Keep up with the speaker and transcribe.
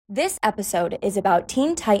This episode is about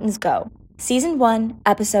Teen Titans Go, Season 1,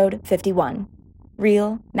 Episode 51,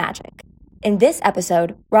 Real Magic. In this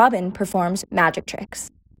episode, Robin performs magic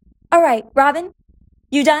tricks. All right, Robin,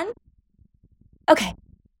 you done? Okay.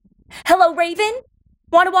 Hello, Raven?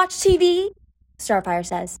 Want to watch TV? Starfire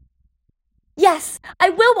says. Yes, I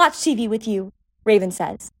will watch TV with you, Raven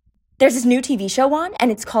says. There's this new TV show on,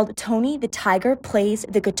 and it's called Tony the Tiger Plays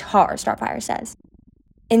the Guitar, Starfire says.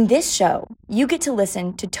 In this show, you get to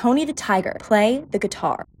listen to Tony the Tiger play the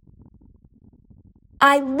guitar.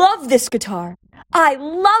 I love this guitar. I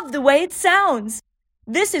love the way it sounds.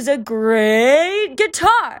 This is a great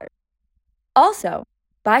guitar. Also,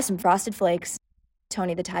 buy some Frosted Flakes,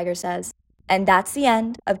 Tony the Tiger says. And that's the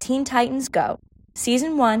end of Teen Titans Go,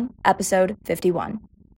 Season 1, Episode 51.